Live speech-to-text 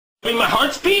My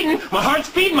heart's beating, my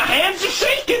hands are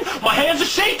shaking,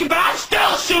 but I'm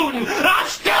still shooting, I'm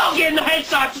still getting the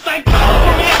headshots, it's like boom,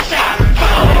 headshot,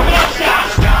 boom, headshot, I'm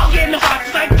still getting the shots,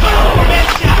 it's like boom,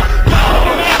 headshot,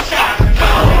 boom, headshot,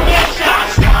 boom, headshot, I'm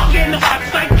still getting the shots,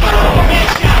 it's like boom,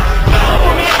 headshot,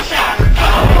 boom, headshot,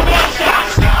 boom, headshot,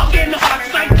 I'm still getting the shots,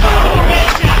 it's like boom,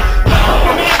 headshot,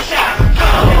 boom, headshot,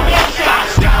 boom, headshot, I'm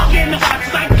still getting the shots,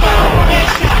 it's like boom,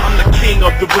 headshot. I'm the king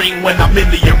of the ring when I'm in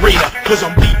the arena, cause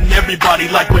I'm beating everybody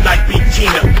like when I beat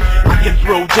Tina. I can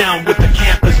throw down with the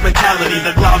campus mentality.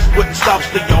 The gloves wouldn't stop,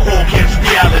 split your whole camp's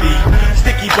reality.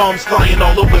 Sticky bombs flying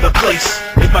all over the place.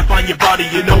 If I find your body,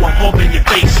 you know I'm humping your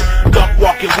face. Duck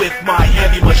walking with my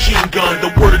heavy machine gun.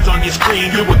 The words on your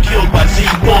screen, you were killed by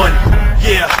Z1.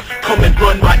 Yeah, come and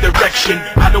run my direction.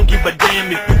 I don't give a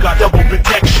damn if you got double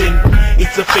protection.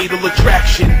 It's a fatal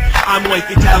attraction. I'm like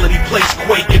fatality, place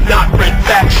quake and not red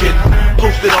faction.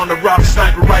 Posted on a rock,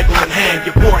 sniper rifle in hand.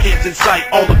 Your forehead's in sight,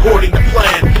 all according to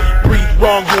plan. Breathe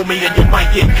wrong, homie, and you might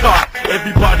get caught.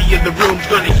 Everybody in the room's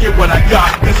gonna hear what I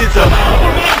got. This is a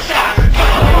boom, headshot,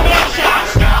 boom, headshot, I'm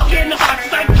still getting the shots,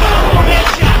 it's like boom,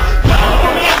 headshot,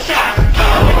 boom, headshot,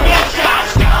 boom, headshot, I'm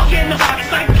still getting the shots,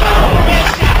 it's like boom,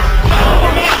 headshot,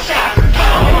 boom, headshot,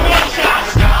 boom, headshot, I'm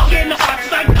still getting the shots,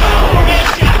 it's like boom,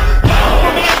 headshot,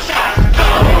 boom, headshot,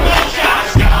 boom, headshot, I'm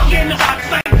still getting the shots,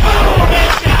 it's like boom,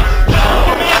 headshot,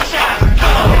 boom, headshot,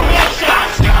 boom, headshot,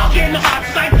 I'm still getting the shots,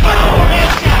 it's like boom,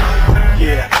 headshot.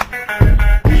 yeah,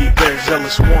 we bear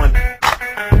zealous one.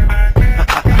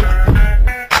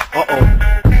 Uh-oh,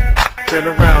 turn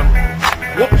around.